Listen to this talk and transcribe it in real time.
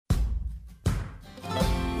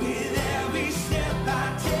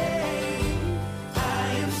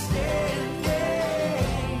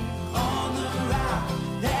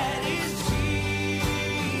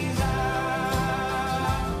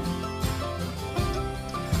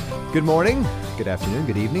Good morning, good afternoon,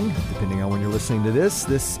 good evening, depending on when you're listening to this.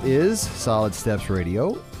 This is Solid Steps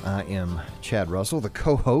Radio. I am Chad Russell, the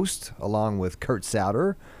co-host, along with Kurt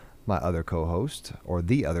Souter, my other co-host, or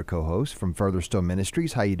the other co-host from Furtherstone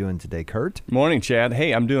Ministries. How you doing today, Kurt? Morning, Chad.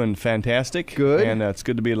 Hey, I'm doing fantastic. Good. And it's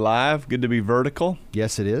good to be live, good to be vertical.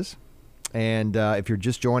 Yes, it is. And if you're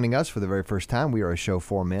just joining us for the very first time, we are a show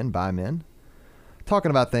for men, by men,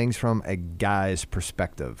 talking about things from a guy's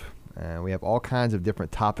perspective. We have all kinds of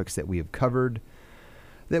different topics that we have covered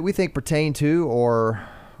that we think pertain to or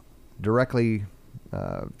directly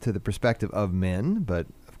to the perspective of men, but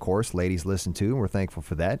of course ladies listen to, and we're thankful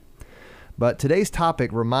for that. But today's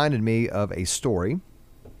topic reminded me of a story.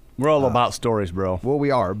 We're all about stories, bro. Well, we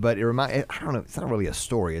are, but I don't know, it's not really a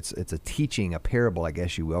story. It's a teaching, a parable, I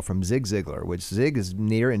guess you will, from Zig Ziglar, which Zig is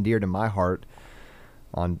near and dear to my heart.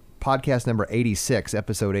 On podcast number 86,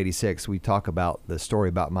 episode 86, we talk about the story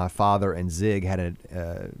about my father and Zig had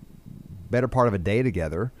a better part of a day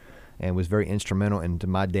together and was very instrumental into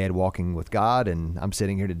my dad walking with God. And I'm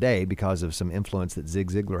sitting here today because of some influence that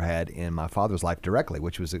Zig Ziglar had in my father's life directly,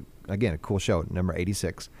 which was, again, a cool show, number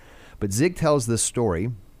 86. But Zig tells this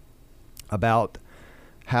story about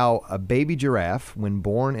how a baby giraffe, when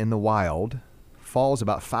born in the wild, falls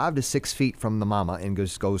about 5 to 6 feet from the mama and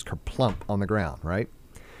goes kerplump on the ground, right?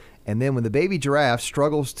 And then when the baby giraffe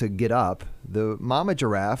struggles to get up, the mama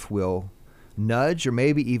giraffe will nudge or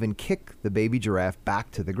maybe even kick the baby giraffe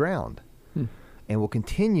back to the ground. And will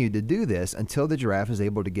continue to do this until the giraffe is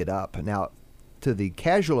able to get up. Now, to the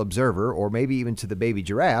casual observer, or maybe even to the baby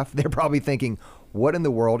giraffe, they're probably thinking, what in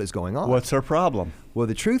the world is going on? What's her problem? Well,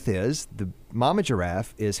 the truth is the mama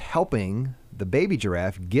giraffe is helping the baby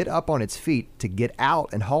giraffe get up on its feet to get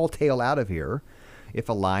out and haul tail out of here. If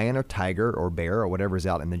a lion or tiger or bear or whatever is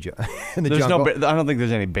out in the jungle. I don't think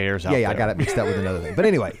there's any bears out there. Yeah, I got it mixed up with another thing. But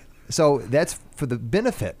anyway, so that's for the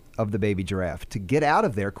benefit of the baby giraffe to get out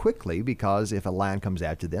of there quickly, because if a lion comes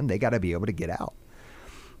after them, they got to be able to get out.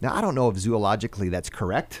 Now, I don't know if zoologically that's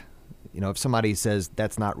correct. You know, if somebody says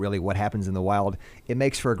that's not really what happens in the wild, it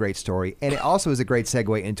makes for a great story. And it also is a great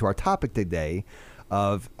segue into our topic today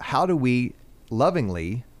of how do we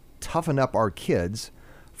lovingly toughen up our kids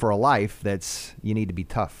for a life that's, you need to be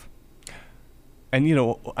tough. And, you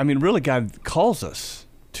know, I mean, really, God calls us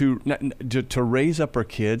to raise up our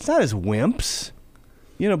kids, not as wimps,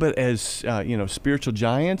 you know, but as, spiritual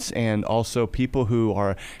giants, and also people who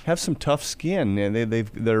have some tough skin, and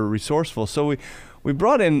they're resourceful. So we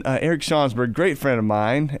brought in Eric Schonsberg, great friend of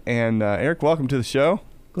mine. And Eric, welcome to the show.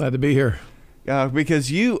 Glad to be here. Because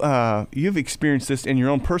you've experienced this in your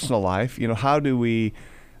own personal life. You know, how do we...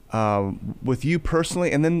 with you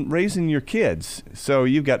personally, and then raising your kids. So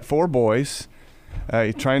you've got 4 boys.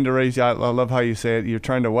 You're trying to raise, I love how you say it, you're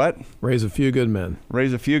trying to what? Raise a few good men.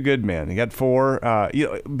 Raise a few good men. You got 4.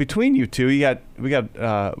 Between you two, we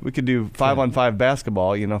could do 5-on-5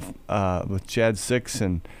 basketball, with Chad 6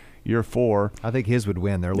 and you're 4. I think his would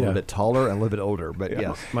win. They're a little bit taller and a little bit older, but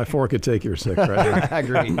yes. My 4 could take your 6, right? I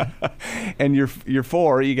agree. And you're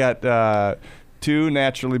 4, you got 2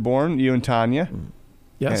 naturally born, you and Tanya.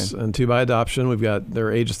 Yes, and 2 by adoption. We've got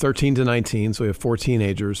their ages 13 to 19, so we have 4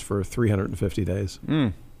 teenagers for 350 days.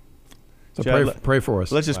 So Chad, pray for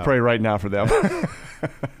us. Let's just pray right now for them.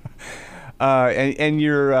 And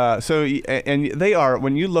they are,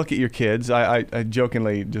 when you look at your kids, I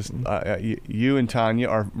jokingly just, you and Tanya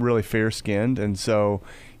are really fair-skinned, and so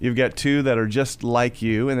you've got 2 that are just like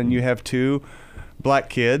you, and then you have 2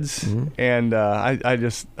 black kids, and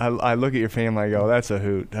I look at your family, I go, that's a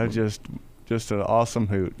hoot. That's just an awesome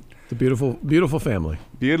hoot. It's a beautiful, beautiful family.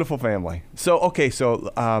 Beautiful family. So, okay,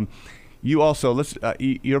 you also,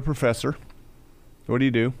 you're a professor. What do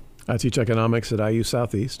you do? I teach economics at IU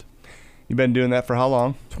Southeast. You've been doing that for how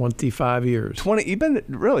long? 25 years. You've been,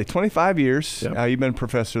 really, 25 years. Yep. You've been a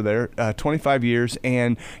professor there, 25 years,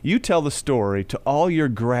 and you tell the story to all your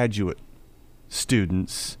graduate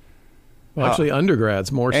students. Well, actually, undergrads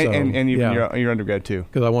more so. And your undergrad, too.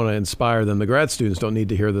 Because I want to inspire them. The grad students don't need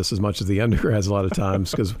to hear this as much as the undergrads a lot of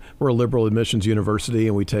times, because we're a liberal admissions university,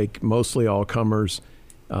 and we take mostly all comers,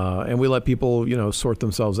 and we let people, sort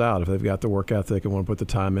themselves out. If they've got the work ethic and want to put the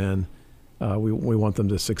time in, we want them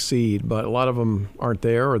to succeed. But a lot of them aren't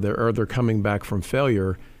there, or they're coming back from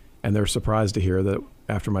failure, and they're surprised to hear that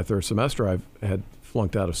after my 3rd semester, I had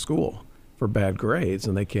flunked out of school for bad grades,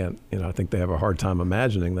 and they can't, I think they have a hard time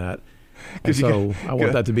imagining that. And so I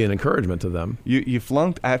want that to be an encouragement to them. You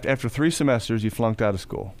flunked after 3 semesters. You flunked out of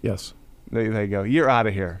school. Yes. There you go. You're out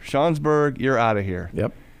of here, Schonsberg. You're out of here.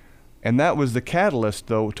 Yep. And that was the catalyst,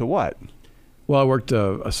 though, to what? Well, I worked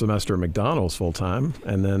a semester at McDonald's full time,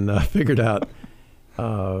 and then figured out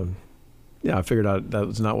I figured out that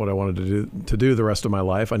was not what I wanted to do the rest of my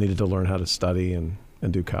life. I needed to learn how to study and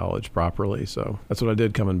do college properly. So that's what I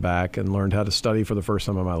did coming back, and learned how to study for the first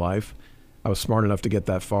time in my life. I was smart enough to get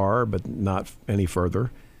that far, but not any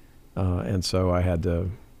further. And so I had to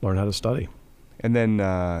learn how to study. And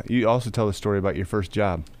then you also tell the story about your first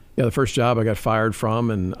job. Yeah, the first job I got fired from,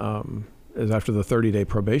 and it was after the 30-day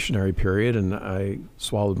probationary period, and I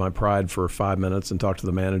swallowed my pride for 5 minutes and talked to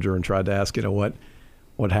the manager and tried to ask,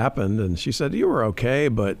 what happened. And she said, you were okay,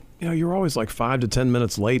 but you were always like 5 to 10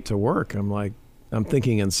 minutes late to work. I'm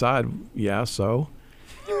thinking inside, yeah, so?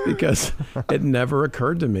 Because it never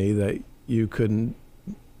occurred to me that you couldn't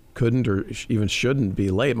or even shouldn't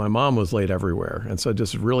be late. My mom was late everywhere. And so it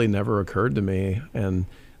just really never occurred to me. And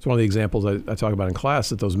it's one of the examples I talk about in class,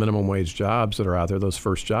 that those minimum wage jobs that are out there, those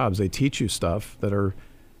first jobs, they teach you stuff that are,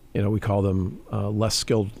 we call them less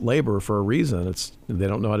skilled labor for a reason. They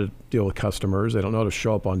don't know how to deal with customers. They don't know how to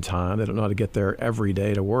show up on time. They don't know how to get there every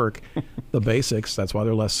day to work. The basics, that's why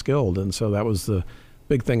they're less skilled. And so that was the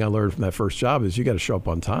big thing I learned from that first job, is you got to show up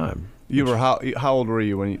on time. You were how old were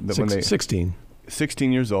you when they 16.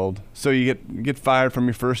 16 years old. So you get fired from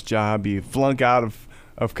your first job, you flunk out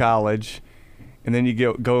of college, and then you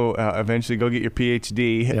go eventually go get your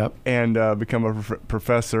PhD. Yep. And become a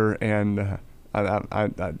professor. And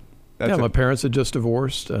my parents had just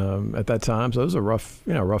divorced at that time, so it was a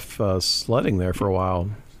rough sledding there for a while.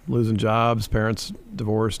 Losing jobs, parents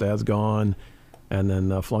divorced, dad's gone, and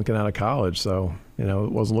then flunking out of college. So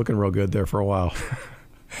it wasn't looking real good there for a while.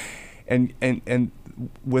 And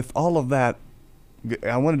with all of that,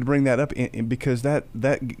 I wanted to bring that up because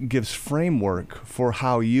that gives framework for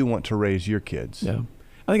how you want to raise your kids. Yeah.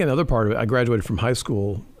 I think another part of it, I graduated from high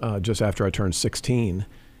school just after I turned 16.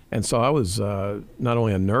 And so I was not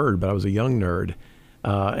only a nerd, but I was a young nerd.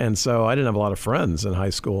 And so I didn't have a lot of friends in high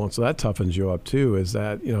school. And so that toughens you up too, is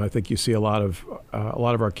that, I think you see a lot of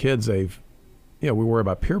our kids, we worry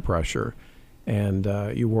about peer pressure, and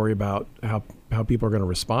you worry about how people are going to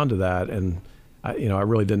respond to that. And I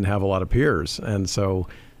really didn't have a lot of peers. And so,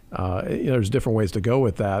 there's different ways to go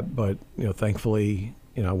with that. But, thankfully,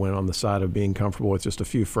 I went on the side of being comfortable with just a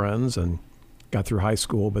few friends and got through high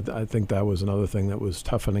school. But I think that was another thing that was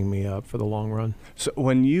toughening me up for the long run. So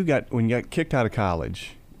when you got kicked out of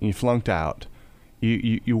college, and you flunked out,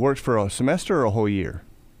 you worked for a semester or a whole year?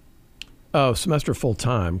 Oh, semester full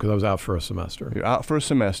time, because I was out for a semester. You're out for a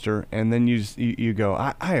semester, and then you go,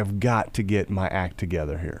 I have got to get my act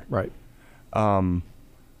together here. Right.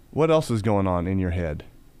 What else is going on in your head?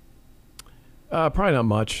 Probably not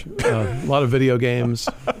much. A lot of video games,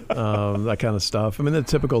 that kind of stuff. I mean, the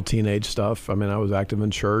typical teenage stuff. I mean, I was active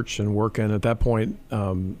in church and working. At that point,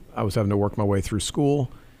 I was having to work my way through school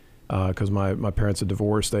because my parents had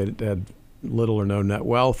divorced. They had little or no net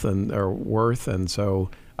wealth or worth, and so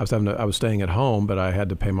I was staying at home, but I had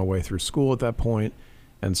to pay my way through school at that point.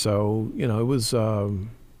 And so, it was.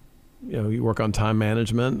 You work on time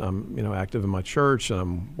management. I'm, active in my church, and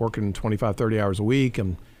I'm working 25, 30 hours a week.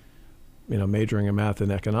 I'm, majoring in math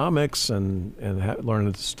and economics, and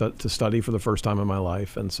learning to study for the first time in my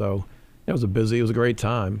life. And so it was a great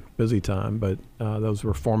time, busy time, but those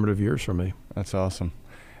were formative years for me. That's awesome.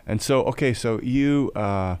 And so, okay, so you,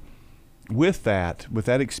 with that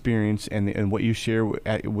experience and what you share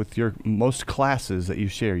with your most classes that you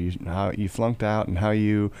share, how you flunked out and how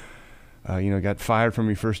you, got fired from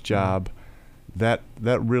your first job, that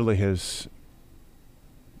really has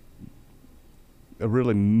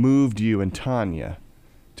really moved you and Tanya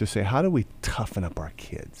to say, how do we toughen up our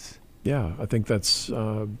kids? Yeah, I think that's,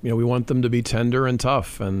 we want them to be tender and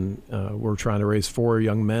tough, and we're trying to raise 4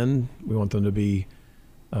 young men. We want them to be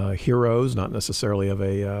heroes, not necessarily of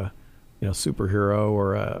a, superhero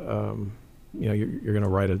or, you're going to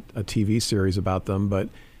write a TV series about them, but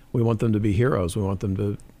we want them to be heroes. We want them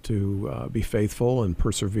to be faithful and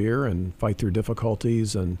persevere and fight through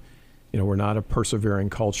difficulties. And, we're not a persevering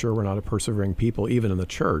culture. We're not a persevering people. Even in the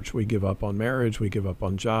church, we give up on marriage. We give up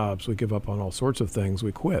on jobs. We give up on all sorts of things.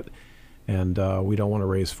 We quit. And we don't want to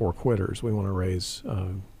raise 4 quitters. We want to raise,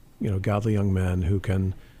 godly young men who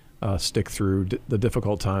can stick through the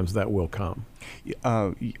difficult times that will come.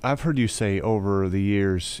 I've heard you say over the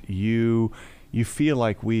years, you feel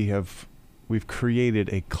like we've created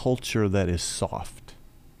a culture that is soft.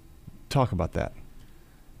 Talk about that.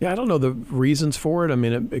 Yeah, I don't know the reasons for it. I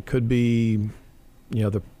mean, it could be,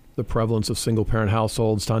 the prevalence of single-parent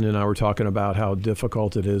households. Tanya and I were talking about how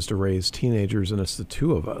difficult it is to raise teenagers, and it's the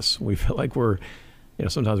 2 of us. We feel like we're,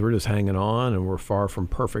 sometimes we're just hanging on, and we're far from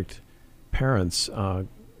perfect parents.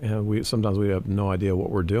 And sometimes we have no idea what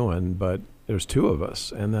we're doing, but there's 2 of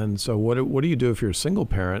us. And then, so what do you do if you're a single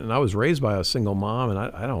parent? And I was raised by a single mom, and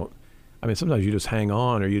I I mean, sometimes you just hang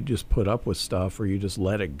on, or you just put up with stuff, or you just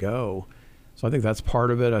let it go. So I think that's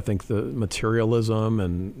part of it. I think the materialism,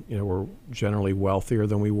 and we're generally wealthier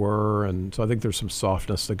than we were, and so I think there's some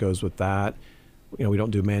softness that goes with that. We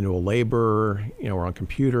don't do manual labor. We're on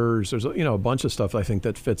computers. There's a bunch of stuff I think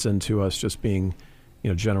that fits into us just being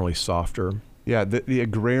generally softer. Yeah, the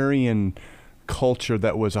agrarian culture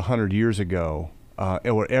that was 100 years ago,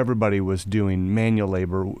 where everybody was doing manual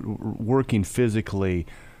labor, working physically,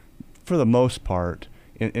 for the most part,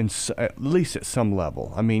 at least at some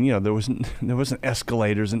level. I mean, there wasn't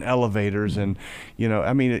escalators and elevators, and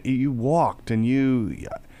you walked and you.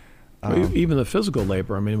 Even the physical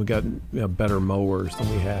labor. I mean, we got better mowers than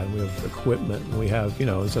we had. We have equipment, and we have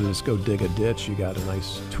instead of just go dig a ditch, you got a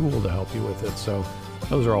nice tool to help you with it. So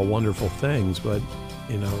those are all wonderful things, but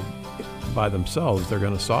by themselves, they're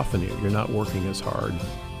going to soften you. You're not working as hard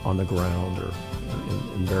on the ground or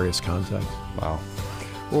in various contexts. Wow.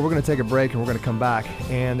 Well, we're going to take a break, and we're going to come back.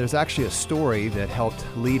 And there's actually a story that helped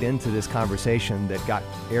lead into this conversation that got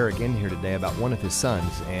Eric in here today about one of his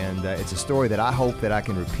sons. And it's a story that I hope that I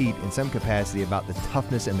can repeat in some capacity about the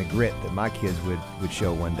toughness and the grit that my kids would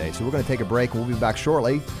show one day. So we're going to take a break, and we'll be back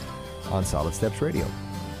shortly on Solid Steps Radio.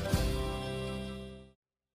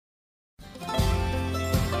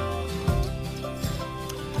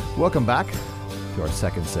 Welcome back to our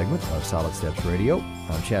second segment of Solid Steps Radio.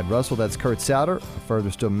 I'm Chad Russell. That's Kurt Souter of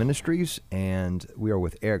Further Still Ministries, and we are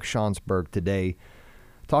with Eric Schonsberg today,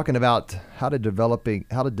 talking about how to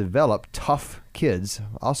develop tough kids,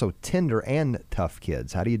 also tender and tough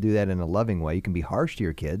kids. How do you do that in a loving way? You can be harsh to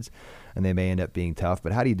your kids, and they may end up being tough,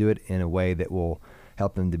 but how do you do it in a way that will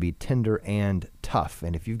help them to be tender and tough?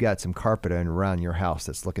 And if you've got some carpet around your house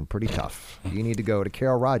that's looking pretty tough, you need to go to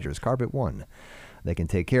Carol Rogers, Carpet One. They can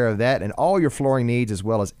take care of that and all your flooring needs, as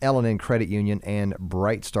well as L&N Credit Union and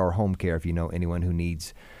Bright Star Home Care if you know anyone who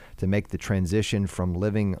needs to make the transition from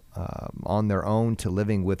living on their own to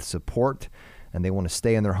living with support, and they want to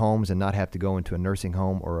stay in their homes and not have to go into a nursing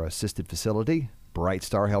home or assisted facility. Bright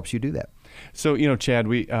Star helps you do that. So, Chad,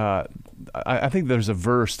 I think there's a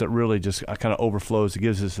verse that really just kind of overflows, that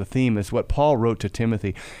gives us the theme. It's what Paul wrote to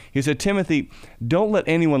Timothy. He said, Timothy, don't let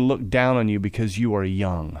anyone look down on you because you are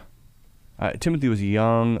young. Timothy was a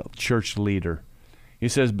young church leader. He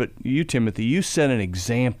says, but you, Timothy, you set an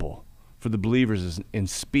example for the believers in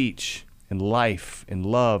speech, in life, in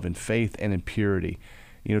love, in faith, and in purity.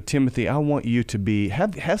 Timothy, I want you to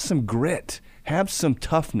have some grit, have some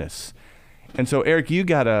toughness. And so, Eric, you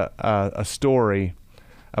got a story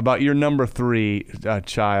about your number 3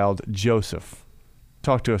 child, Joseph.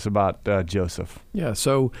 Talk to us about Joseph. Yeah,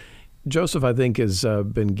 so Joseph, I think, has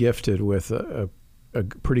been gifted with a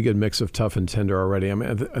pretty good mix of tough and tender already. I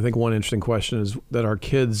mean, I think one interesting question is that our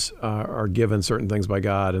kids are given certain things by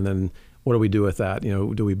God, and then what do we do with that?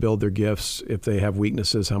 Do we build their gifts? If they have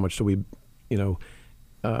weaknesses, how much do we,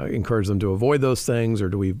 encourage them to avoid those things, or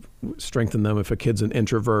do we strengthen them? If a kid's an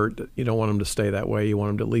introvert, you don't want them to stay that way. You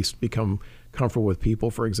want them to at least become comfortable with people,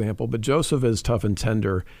 for example. But Joseph is tough and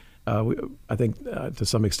tender, I think, to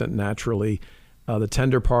some extent naturally. The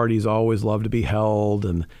tender part, he's always loved to be held,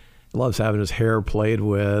 and loves having his hair played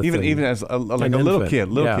with. Even as a little kid.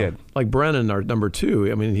 Like Brennan, our number 2,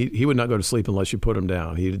 I mean, he would not go to sleep unless you put him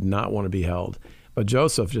down. He did not want to be held. But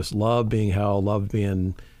Joseph just loved being held, loved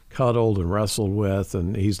being cuddled and wrestled with,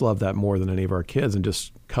 and he's loved that more than any of our kids, and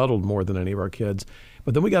just cuddled more than any of our kids.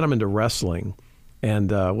 But then we got him into wrestling, and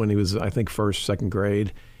when he was, I think, first, second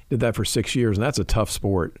grade, did that for 6 years, and that's a tough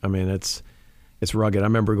sport. I mean, it's rugged. I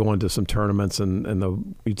remember going to some tournaments,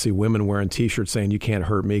 and you'd see women wearing T-shirts saying, "You can't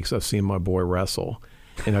hurt me because I've seen my boy wrestle,"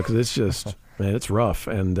 because it's just, man, it's rough.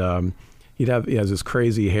 And he has this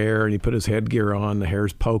crazy hair, and he put his headgear on. The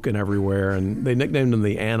hair's poking everywhere, and they nicknamed him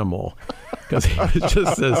the Animal because he was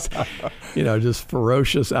just this, just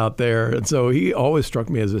ferocious out there. And so he always struck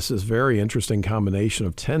me as this very interesting combination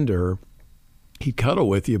of tender. He'd cuddle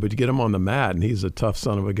with you, but you get him on the mat, and he's a tough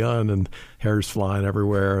son of a gun, and hair's flying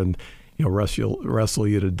everywhere, and wrestle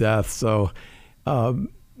you to death. So,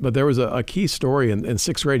 but there was a key story in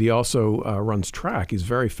 6th grade. He also runs track. He's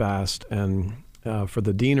very fast, and for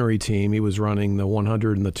the deanery team, he was running the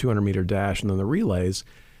 100 and the 200 meter dash, and then the relays.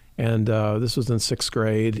 And this was in 6th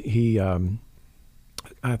grade. He,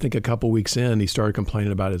 I think, a couple weeks in, he started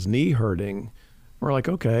complaining about his knee hurting. We're like,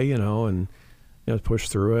 okay, and push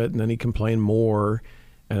through it. And then he complained more.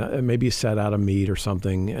 And maybe he sat out a meet or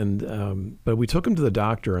something, but we took him to the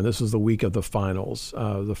doctor, and this was the week of the finals,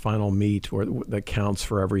 the final meet that counts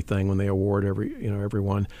for everything when they award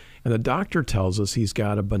everyone. And the doctor tells us he's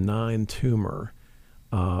got a benign tumor.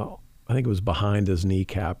 I think it was behind his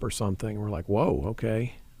kneecap or something. We're like, whoa,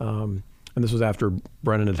 okay. and this was after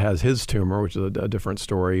Brennan had his tumor, which is a different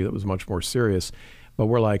story that was much more serious. But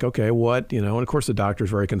we're like, okay, what, and of course the doctor's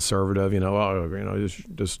very conservative,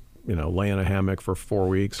 just lay in a hammock for 4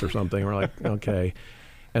 weeks or something. We're like, okay.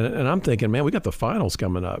 And I'm thinking, man, we got the finals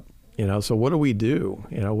coming up, so what do we do?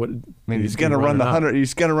 He's going to run the 100.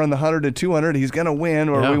 He's going to run the 100 to 200. He's going to win,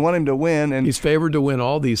 or we want him to win. And he's favored to win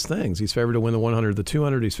all these things. He's favored to win the 100, the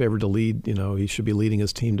 200. He's favored to lead. He should be leading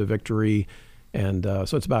his team to victory. And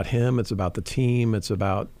so it's about him. It's about the team. It's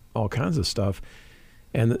about all kinds of stuff.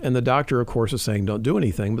 And the doctor, of course, is saying don't do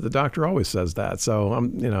anything, but the doctor always says that. So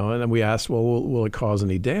and then we asked, well, will it cause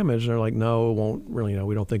any damage? And they're like, no, it won't really.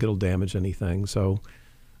 We don't think it'll damage anything. So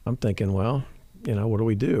I'm thinking, well, what do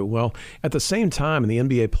we do? Well, at the same time in the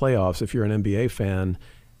NBA playoffs, if you're an NBA fan,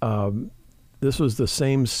 this was the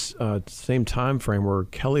same time frame where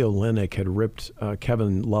Kelly Olynyk had ripped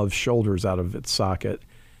Kevin Love's shoulders out of its socket.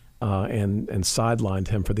 And sidelined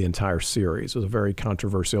him for the entire series. It was a very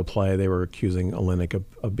controversial play. They were accusing Olynyk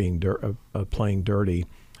of being playing dirty,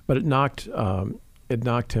 but it knocked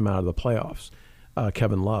him out of the playoffs,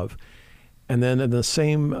 Kevin Love. And then in the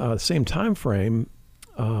same time frame,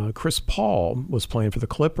 Chris Paul was playing for the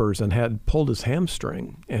Clippers and had pulled his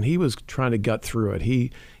hamstring, and he was trying to gut through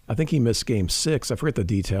it. I think he missed Game 6. I forget the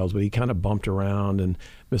details, but he kind of bumped around and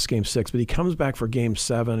missed Game 6. But he comes back for Game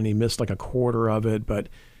 7, and he missed like a quarter of it, but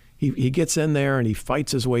he gets in there and he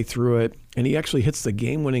fights his way through it, and he actually hits the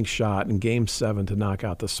game-winning shot in Game 7 to knock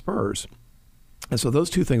out the Spurs. And so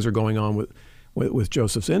those two things are going on with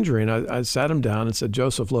Joseph's injury. And I sat him down and said,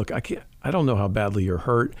 Joseph, look, I don't know how badly you're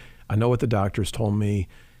hurt. I know what the doctors told me.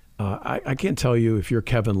 I can't tell you if you're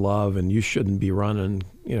Kevin Love and you shouldn't be running,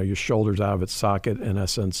 your shoulders out of its socket in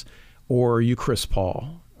essence, or are you Chris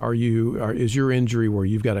Paul? Is your injury where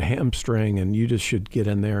you've got a hamstring and you just should get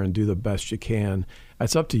in there and do the best you can?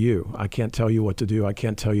 It's up to you. I can't tell you what to do. I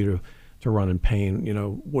can't tell you to run in pain.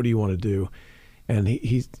 What do you want to do? And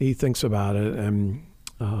he thinks about it, and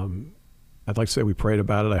I'd like to say we prayed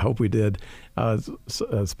about it. I hope we did.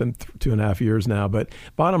 It's been 2.5 years now. But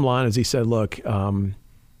bottom line is he said, look, I'm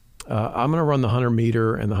going to run the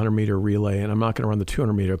 100-meter and the 100-meter relay, and I'm not going to run the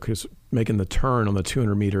 200-meter because making the turn on the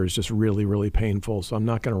 200-meter is just really, really painful. So I'm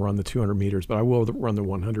not going to run the 200 meters, but I will run the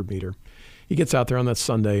 100-meter. He gets out there on that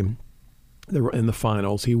Sunday in the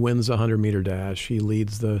finals. He wins the 100-meter dash. He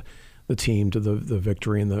leads the team to the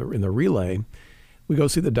victory in the relay. We go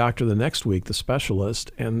see the doctor the next week, the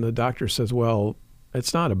specialist, and the doctor says, well,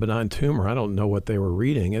 it's not a benign tumor. I don't know what they were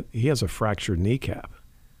reading. He has a fractured kneecap.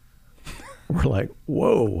 We're like,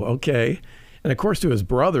 whoa, okay. And of course, to his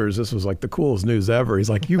brothers, this was like the coolest news ever. He's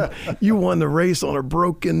like, you won the race on a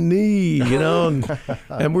broken knee, and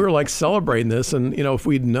we were like celebrating this. And, if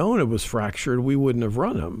we'd known it was fractured, we wouldn't have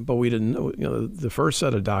run him. But we didn't know, the first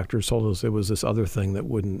set of doctors told us it was this other thing that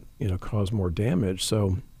wouldn't, cause more damage.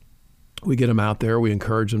 So we get him out there. We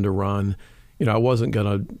encourage him to run. I wasn't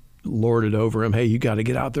going to lord it over him. Hey, you got to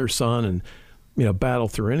get out there, son, and battle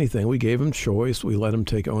through anything. We gave him choice. We let him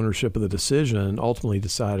take ownership of the decision, and ultimately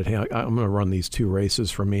decided, hey, I'm going to run these 2 races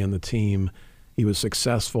for me and the team. He was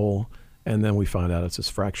successful, and then we find out it's his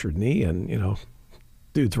fractured knee, and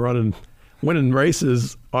dude's winning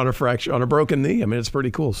races on a broken knee. I mean, it's a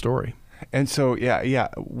pretty cool story. And so, yeah.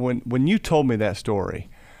 When you told me that story,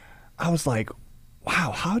 I was like,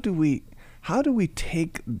 wow, how do we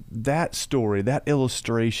take that story, that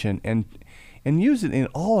illustration, and use it in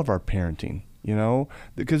all of our parenting?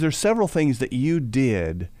 Because there's several things that you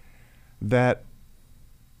did that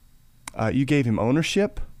you gave him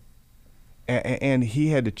ownership, and he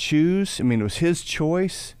had to choose. I mean, it was his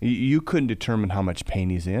choice. You couldn't determine how much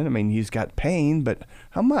pain he's in. I mean, he's got pain, but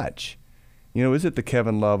how much? Is it the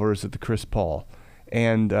Kevin Love or is it the Chris Paul?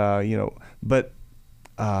 And, but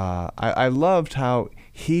I loved how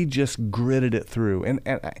he just gritted it through. And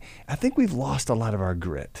I think we've lost a lot of our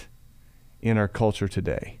grit in our culture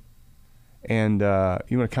today. And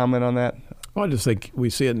you want to comment on that? Well, I just think we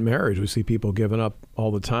see it in marriage. We see people giving up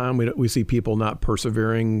all the time. We see people not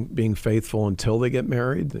persevering, being faithful until they get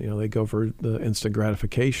married. They go for the instant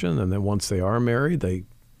gratification, and then once they are married, they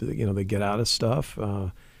get out of stuff.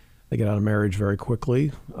 They get out of marriage very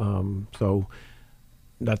quickly. So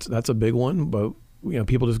that's a big one. But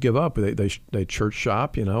people just give up. They church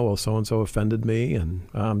shop. Well, so and so offended me, and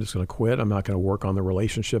I'm just going to quit. I'm not going to work on the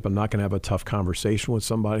relationship. I'm not going to have a tough conversation with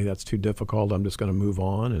somebody. That's too difficult. I'm just going to move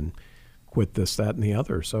on and quit this, that, and the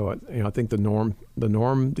other. So I think the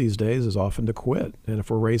norm these days is often to quit. And if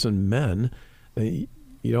we're raising men, you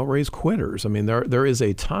don't raise quitters. I mean, there is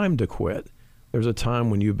a time to quit. There's a time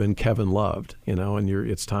when you've been Kevin Loved, and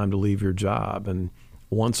it's time to leave your job. And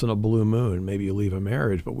once in a blue moon, maybe you leave a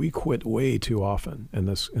marriage, but we quit way too often in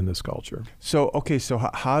this culture. So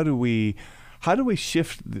how do we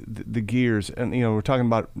shift the gears? And we're talking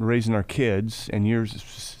about raising our kids, and yours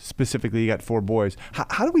specifically, you got 4 boys.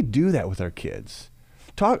 How do we do that with our kids?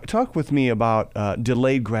 Talk with me about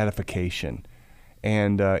delayed gratification,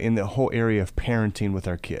 and in the whole area of parenting with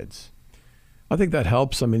our kids. I think that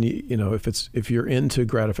helps. I mean, if you're into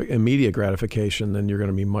immediate gratification, then you're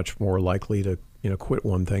going to be much more likely to quit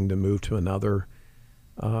one thing to move to another.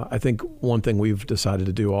 I think one thing we've decided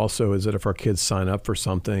to do also is that if our kids sign up for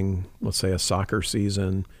something, let's say a soccer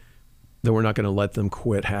season, then we're not going to let them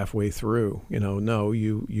quit halfway through. No,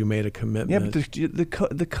 you made a commitment. Yeah,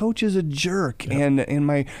 but the coach is a jerk, and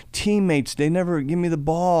my teammates, they never give me the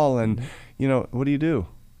ball, and what do you do?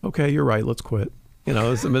 Okay, you're right. Let's quit.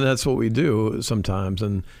 That's what we do sometimes,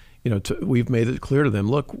 and we've made it clear to them.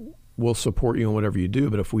 Look, we'll support you in whatever you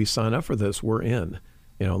do, but if we sign up for this, we're in.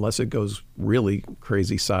 Unless it goes really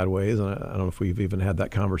crazy sideways, and I don't know if we've even had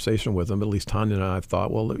that conversation with them, but at least Tanya and I have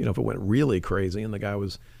thought, well, if it went really crazy and the guy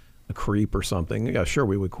was a creep or something, yeah, sure,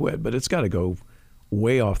 we would quit, but it's got to go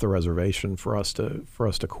way off the reservation for us to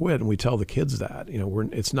quit, and we tell the kids that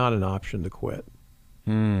it's not an option to quit.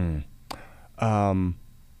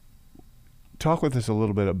 Talk with us a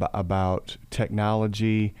little bit about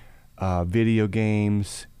technology, video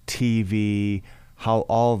games, TV, how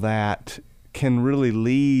all that can really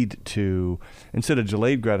lead to, instead of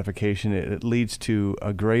delayed gratification, it leads to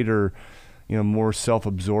a greater, more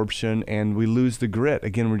self-absorption, and we lose the grit.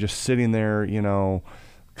 Again, we're just sitting there, kind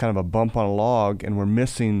of a bump on a log, and we're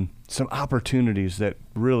missing some opportunities that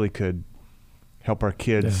really could help our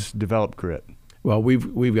kids develop grit. Well,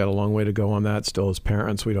 we've got a long way to go on that still as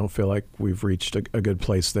parents. We don't feel like we've reached a good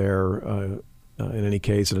place there in any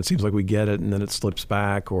case, and it seems like we get it and then it slips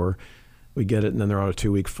back, or we get it and then they're on a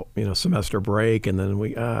 2-week semester break, and then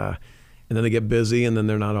and then they get busy and then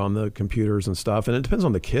they're not on the computers and stuff. And it depends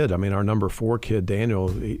on the kid. I mean, our number 4 kid, Daniel,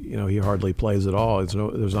 he hardly plays at all.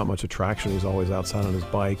 There's not much attraction. He's always outside on his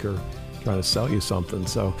bike or trying to sell you something.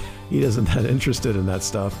 So he isn't that interested in that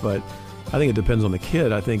stuff, but I think it depends on the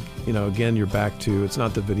kid. I think, again, you're back to, it's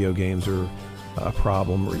not that video games are a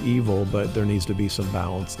problem or evil, but there needs to be some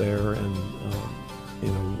balance there. And,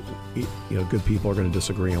 good people are going to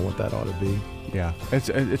disagree on what that ought to be. Yeah,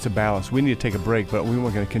 it's a balance. We need to take a break, but we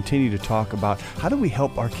are going to continue to talk about how do we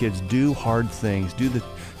help our kids do hard things, do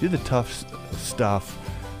the tough stuff,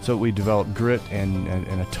 so that we develop grit and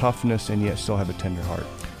a toughness, and yet still have a tender heart.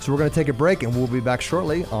 So we're going to take a break, and we'll be back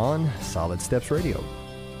shortly on Solid Steps Radio.